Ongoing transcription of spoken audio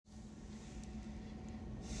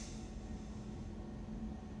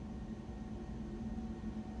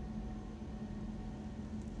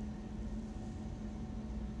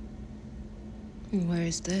Where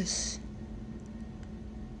is this?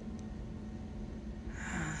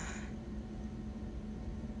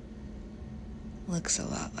 Looks a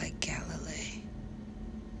lot like Galilee.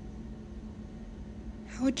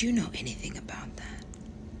 How would you know anything about that?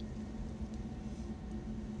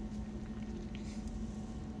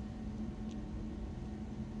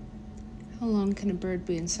 How long can a bird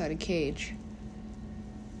be inside a cage?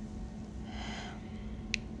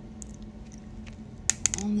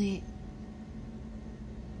 Only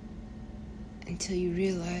until you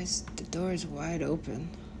realize the door is wide open.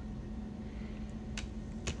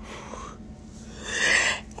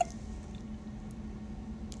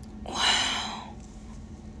 Wow.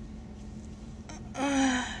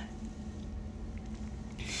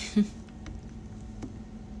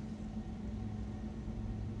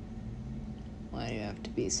 Why do you have to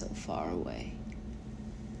be so far away?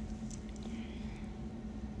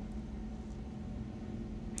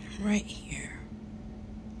 Right here.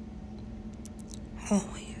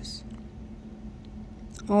 Always.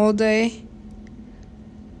 All day?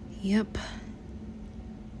 Yep.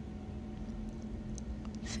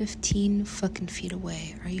 15 fucking feet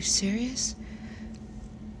away. Are you serious?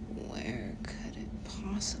 Where could it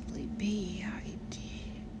possibly be?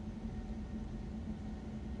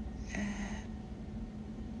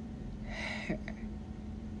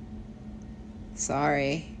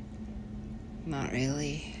 Sorry. Not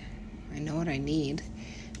really. I know what I need,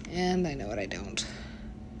 and I know what I don't.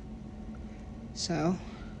 So,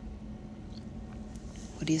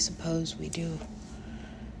 what do you suppose we do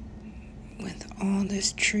with all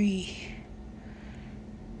this tree?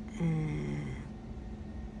 Burn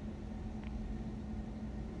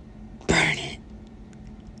it.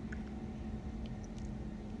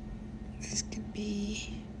 This could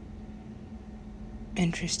be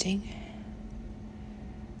interesting.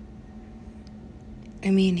 I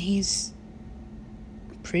mean, he's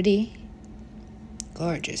pretty,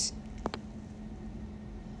 gorgeous.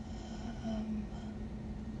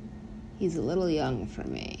 He's a little young for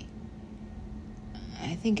me.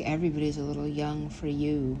 I think everybody's a little young for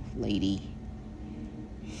you, lady.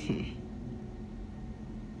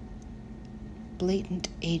 Blatant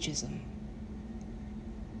ageism.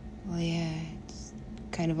 Well, yeah, it's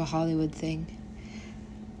kind of a Hollywood thing.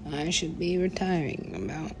 I should be retiring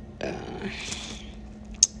about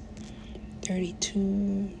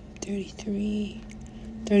 32, 33,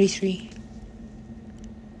 33.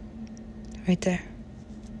 Right there.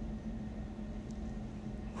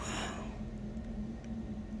 Wow.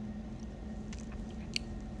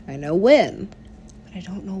 I know when, but I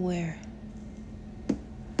don't know where.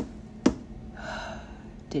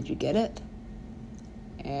 Did you get it?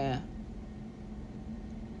 Yeah.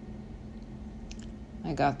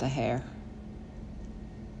 I got the hair.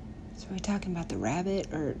 So are we talking about the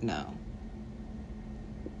rabbit or no?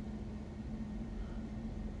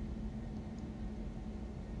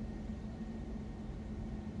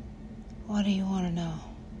 What do you want to know?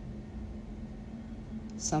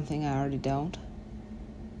 Something I already don't?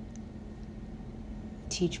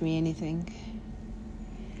 Teach me anything?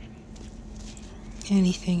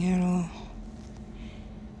 Anything at all.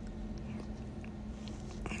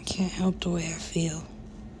 I can't help the way I feel.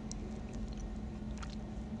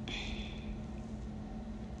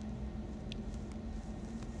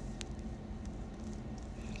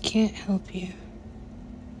 Can't help you.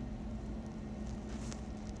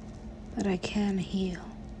 But I can heal.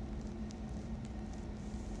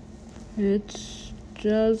 It's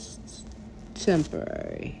just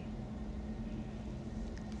temporary.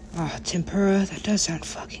 Oh, tempura, that does sound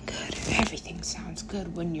fucking good. Everything sounds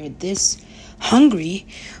good when you're this hungry.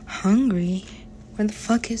 Hungry? Where the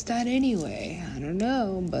fuck is that anyway? I don't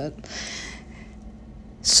know, but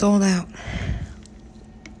sold out.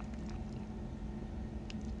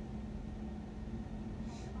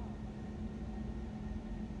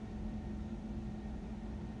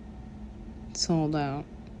 Sold out.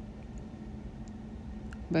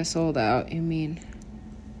 By sold out, you mean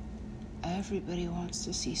everybody wants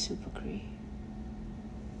to see Super Cree.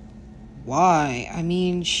 Why? I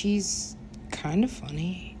mean, she's kind of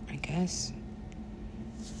funny, I guess.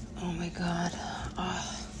 Oh my god.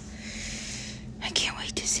 Oh, I can't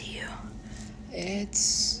wait to see you.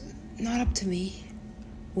 It's not up to me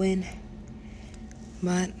when,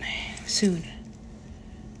 but soon.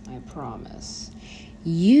 I promise.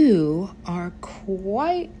 You are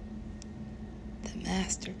quite the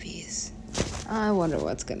masterpiece. I wonder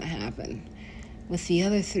what's gonna happen with the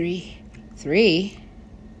other three. Three?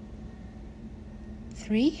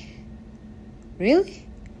 Really?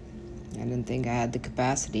 I didn't think I had the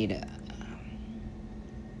capacity to...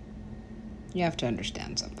 You have to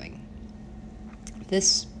understand something.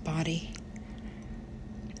 This body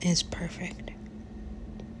is perfect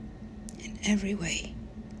in every way.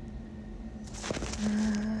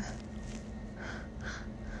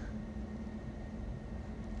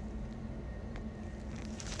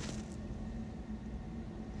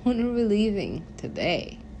 When are we leaving?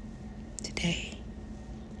 Today. Today.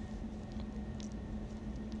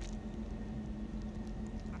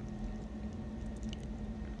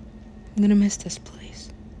 I'm gonna miss this place.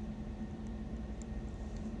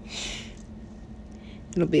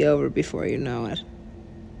 It'll be over before you know it.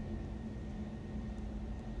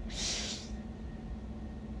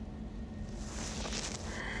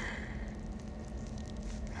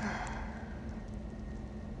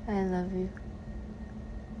 I love you.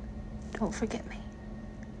 Don't forget me.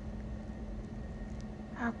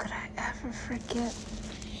 How could I ever forget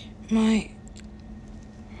my...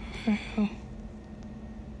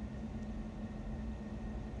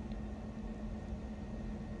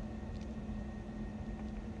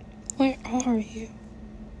 Where are you?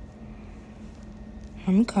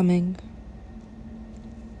 I'm coming.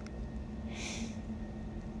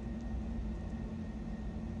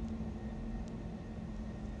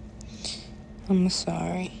 I'm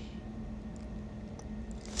sorry.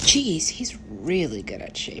 Jeez, he's really good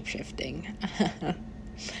at shape-shifting.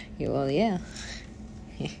 Well, yeah.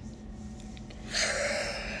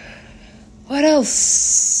 What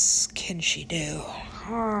else can she do?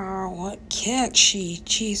 Oh, what can't she?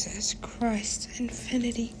 Jesus Christ.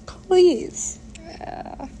 Infinity, please.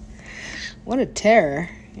 What a terror.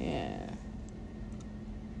 Yeah.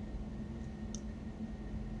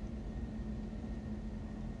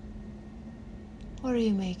 What are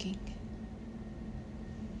you making?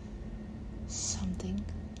 Something.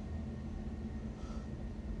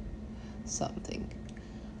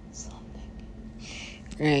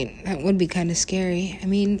 Right, that would be kind of scary. I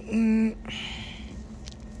mean,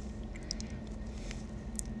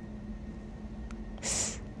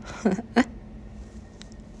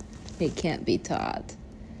 it can't be taught.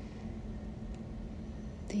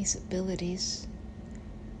 These abilities.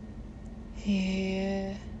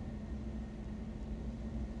 Yeah.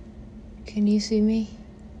 Can you see me?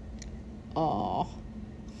 Oh.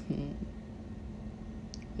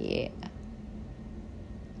 Yeah.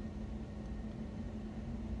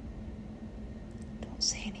 Don't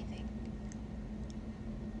say anything.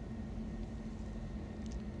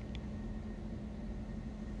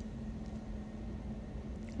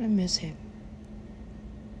 I miss him.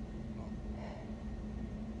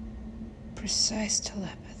 Precise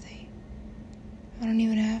telepathy. I don't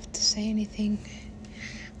even have to say anything.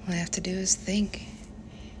 All I have to do is think.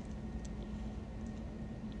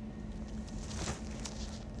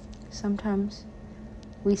 Sometimes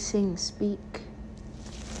we speak.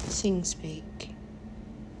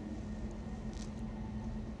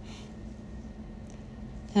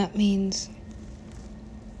 That means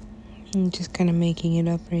I'm just kind of making it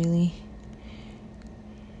up, really.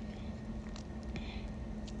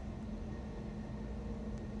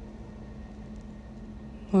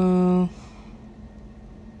 Well,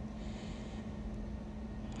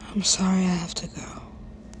 I'm sorry I have to go.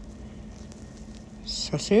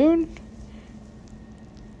 So soon?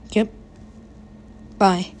 Yep.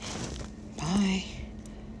 Bye. Bye.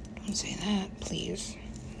 Don't say that, please.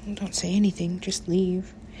 Don't say anything, just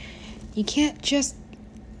leave. You can't just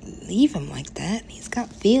leave him like that. He's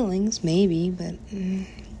got feelings, maybe, but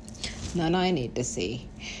none I need to see.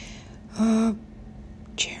 Gerald.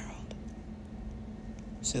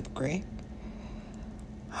 Soup Grey?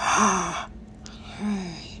 Right.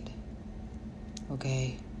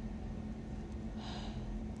 Okay.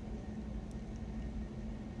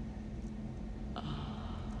 I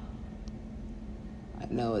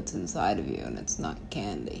know it's inside of you and it's not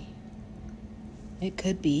candy. It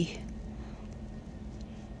could be.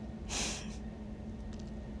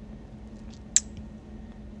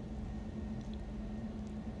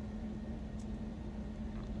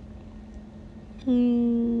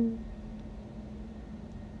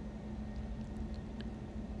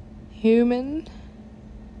 Human?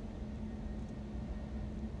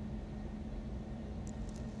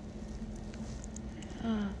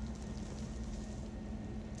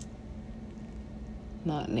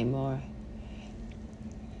 Not anymore.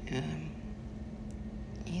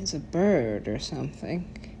 He's a bird or something.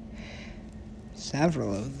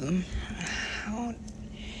 Several of them.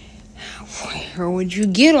 Where would you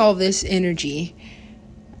get all this energy?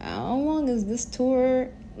 How long has this tour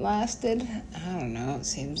lasted? I don't know. It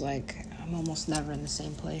seems like I'm almost never in the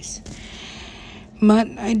same place. But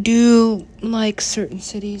I do like certain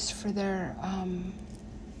cities for their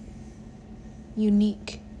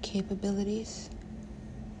unique capabilities.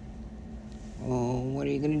 Oh, what are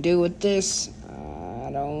you gonna do with this?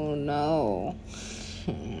 I don't know.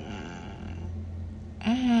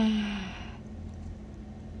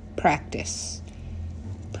 Practice.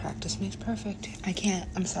 Practice makes perfect. I can't.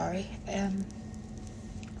 I'm sorry.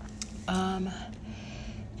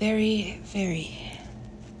 Very, very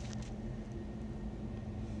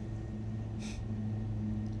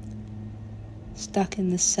stuck in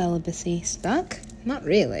the celibacy. Stuck? Not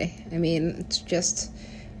really. I mean, it's just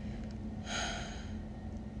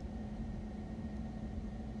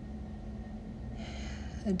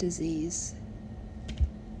a disease.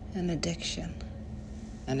 An addiction.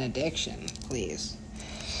 An addiction, please.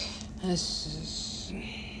 This is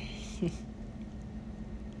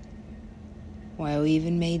why we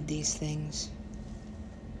even made these things.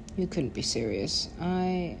 You couldn't be serious.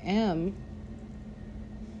 I am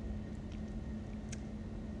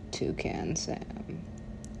Toucan Sam.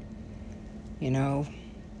 You know,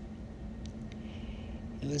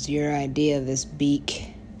 it was your idea, this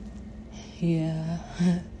beak. Yeah.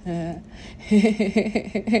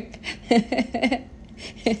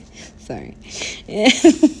 Sorry.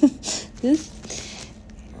 This.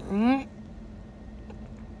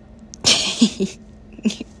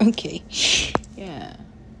 Okay. Yeah.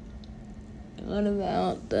 What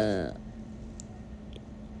about the.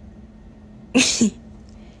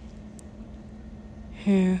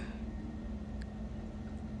 Yeah.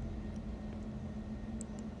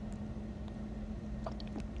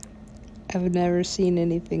 I've never seen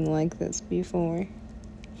anything like this before.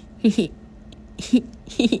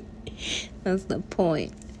 That's the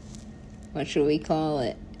point. What should we call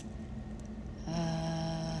it?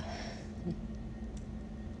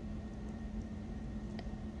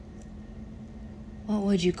 What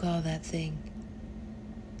would you call that thing?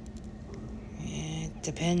 It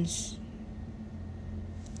depends.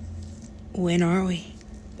 When are we?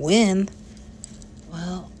 When?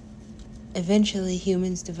 Well, eventually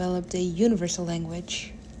humans developed a universal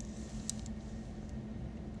language,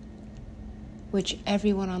 which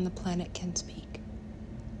everyone on the planet can speak.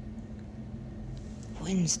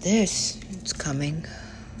 When's this? It's coming.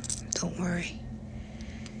 Don't worry.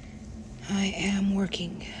 I am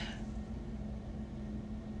working.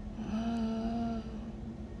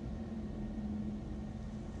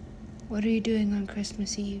 What are you doing on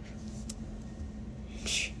Christmas Eve?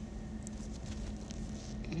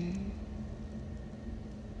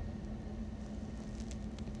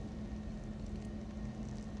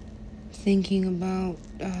 Thinking about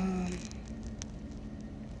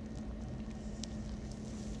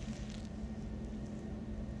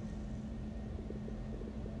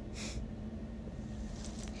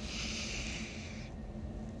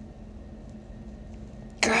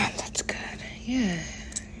God, that's good. Yeah.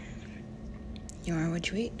 You are what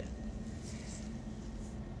you eat.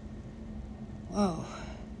 Whoa.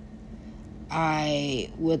 I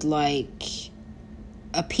would like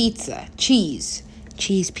a pizza. Cheese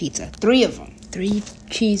pizza. 3 of them. 3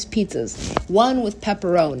 cheese pizzas. 1 with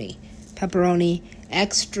pepperoni. Pepperoni,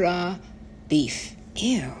 extra beef.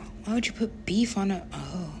 Ew. Why would you put beef on a...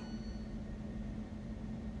 Oh.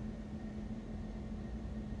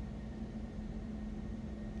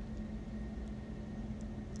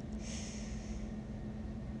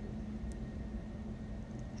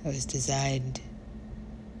 I was designed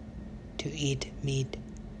to eat meat.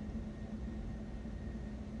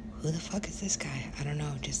 Who the fuck is this guy? I don't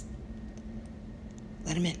know. Just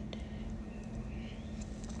let him in.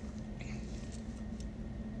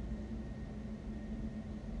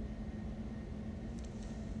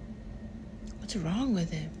 What's wrong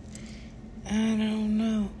with him? I don't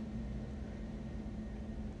know.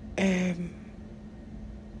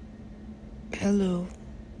 Hello.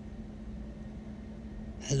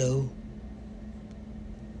 Hello.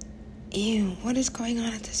 Ew, what is going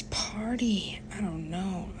on at this party? I don't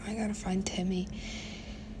know. I gotta find Timmy.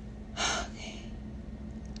 Okay.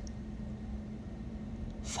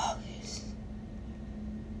 Focus.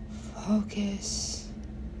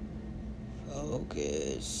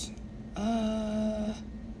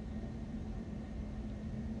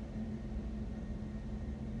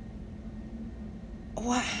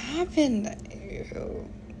 What happened? Ew.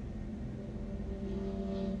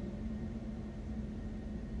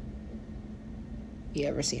 You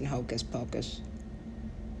ever seen Hocus Pocus?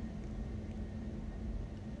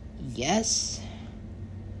 Yes.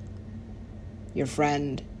 Your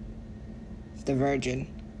friend, the Virgin.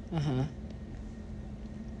 Uh-huh.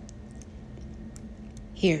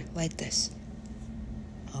 Here, like this.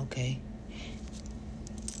 Okay.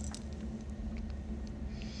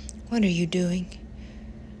 What are you doing?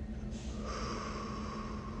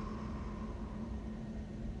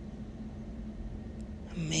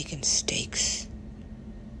 bacon steaks.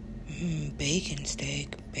 Bacon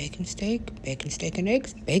steak and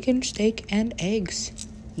eggs. Bacon, steak, and eggs.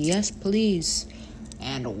 Yes, please.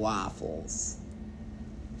 And waffles.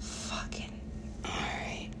 Fucking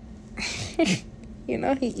alright. You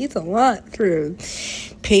know, he eats a lot through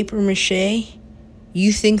paper mache.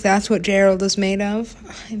 You think that's what Gerald is made of?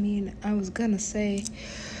 I mean, I was gonna say,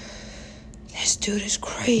 this dude is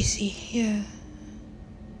crazy, yeah.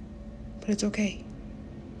 But it's okay.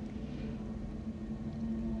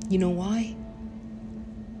 You know why?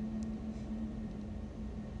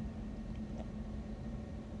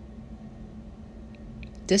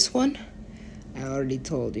 This one, I already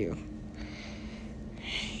told you.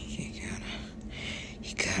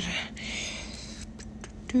 You gotta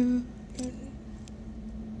do.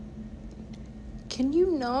 Can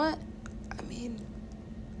you not? I mean,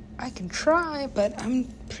 I can try, but I'm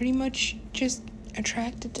pretty much just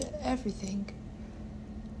attracted to everything.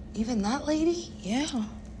 Even that lady? Yeah.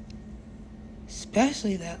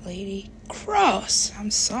 Especially that lady. Gross.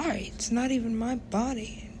 I'm sorry. It's not even my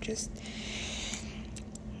body. I'm just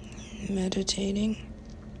meditating.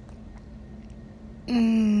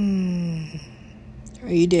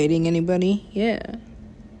 Are you dating anybody? Yeah.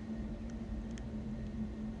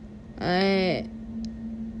 I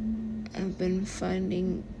have been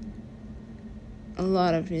finding a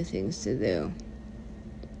lot of new things to do.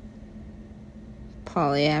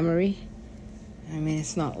 Polyamory. I mean,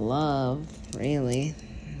 it's not love, really.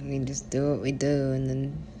 We just do what we do and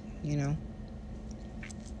then,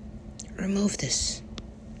 remove this.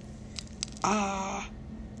 I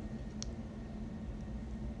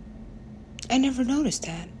never noticed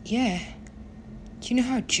that. Yeah. Do you know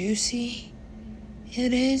how juicy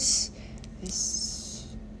it is? It's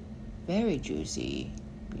very juicy.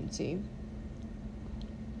 You see?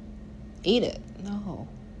 Eat it. No.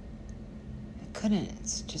 I couldn't.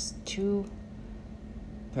 It's just too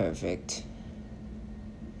perfect.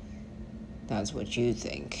 That's what you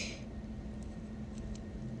think.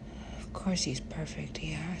 Of course he's perfect.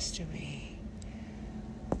 He has to be.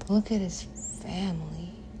 Look at his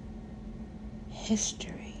family.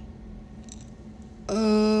 History.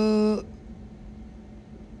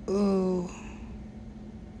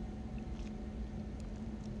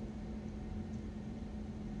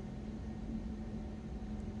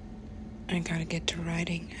 I gotta get to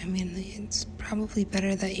writing. I mean, it's probably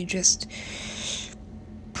better that you just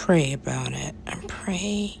pray about it. And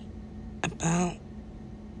pray about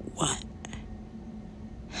what?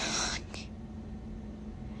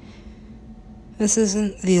 This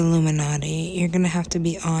isn't the Illuminati. You're gonna have to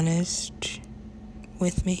be honest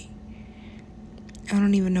with me. I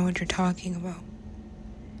don't even know what you're talking about.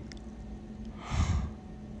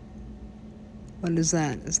 What is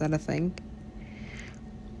that? Is that a thing?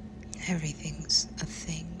 Everything's a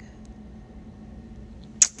thing.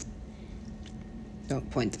 Don't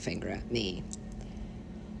point the finger at me.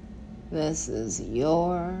 This is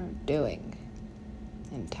your doing.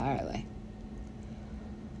 Entirely.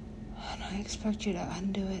 And I expect you to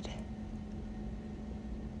undo it.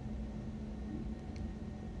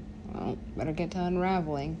 Well, better get to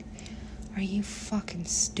unraveling. Are you fucking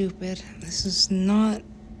stupid? This is not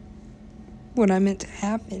what I meant to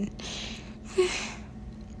happen.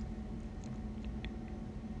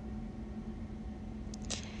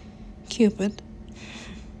 Cupid.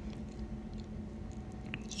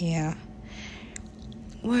 Yeah.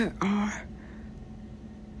 Where are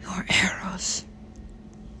your arrows?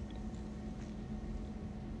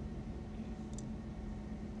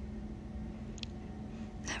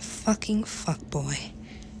 That fucking fuckboy.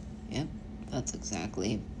 Yep, that's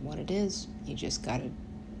exactly what it is. You just gotta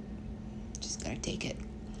take it.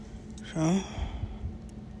 So?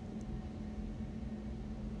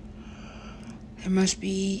 There must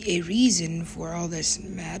be a reason for all this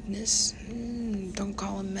madness. Don't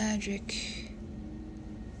call it magic.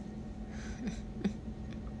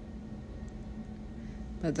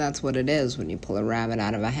 But that's what it is when you pull a rabbit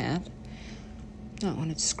out of a hat. Not when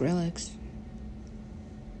it's Skrillex.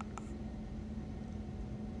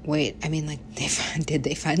 Wait, I mean, did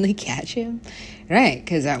they finally catch him? Right,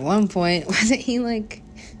 because at one point, wasn't he like,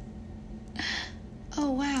 oh,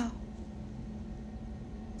 wow.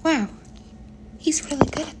 Wow. He's really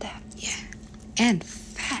good at that. Yeah. And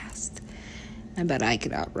fast. I bet I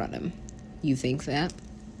could outrun him. You think that?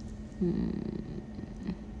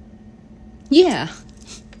 Yeah.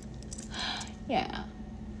 Yeah.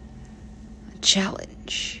 A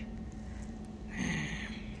challenge.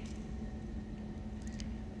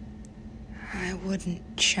 I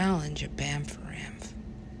wouldn't challenge a Bamfaramf.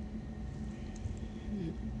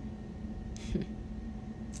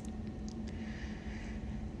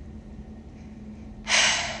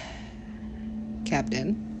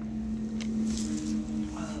 Captain.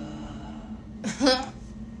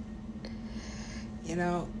 You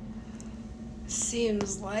know,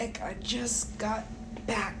 seems like I just got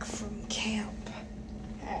back from camp.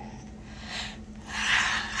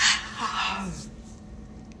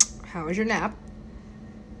 How was your nap?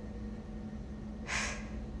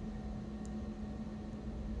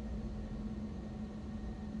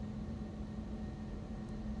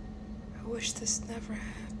 I wish this never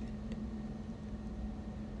happened.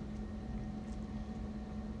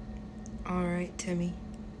 Alright, Timmy.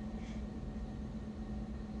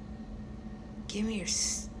 Give me your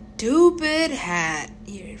stupid hat.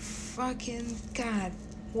 Your fucking... God,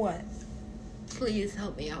 what? Please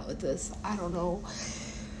help me out with this. I don't know.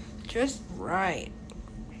 Just right.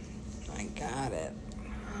 I got it.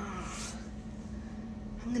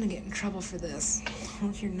 I'm gonna get in trouble for this.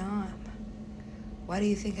 Well, if you're not. Why do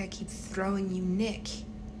you think I keep throwing you Nick?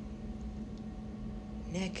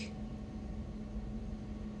 Nick.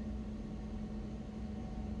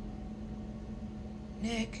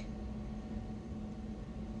 Nick.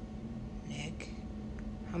 Nick.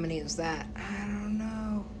 How many is that? I don't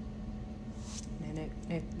know.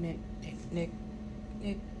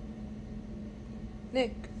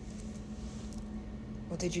 Nick.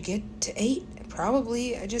 Well, did you get to 8?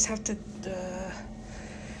 Probably. I just have to,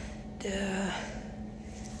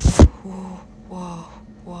 Whoa.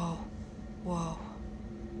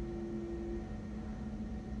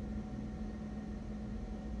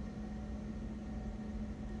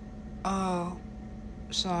 Oh,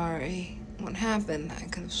 sorry. What happened? I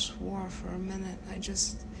could have swore for a minute. I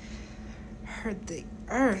just heard the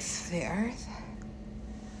Earth. The Earth?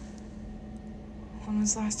 When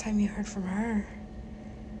was the last time you heard from her?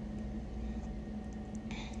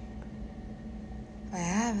 I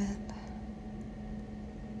haven't.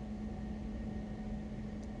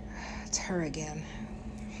 It's her again.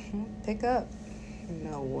 Pick up.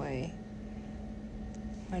 No way.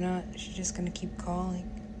 Why not? She's just gonna keep calling.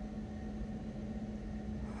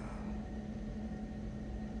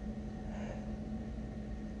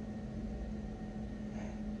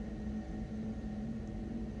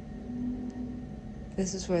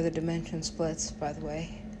 This is where the dimension splits, by the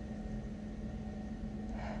way.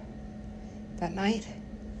 That night,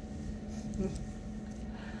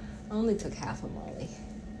 I only took half a Molly.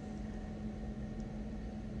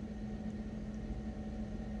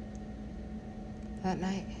 That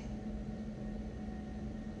night,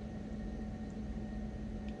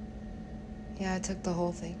 yeah, I took the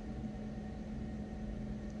whole thing.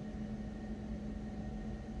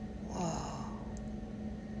 Whoa.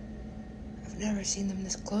 I've never seen them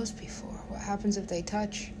this close before. What happens if they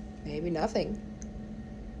touch? Maybe nothing.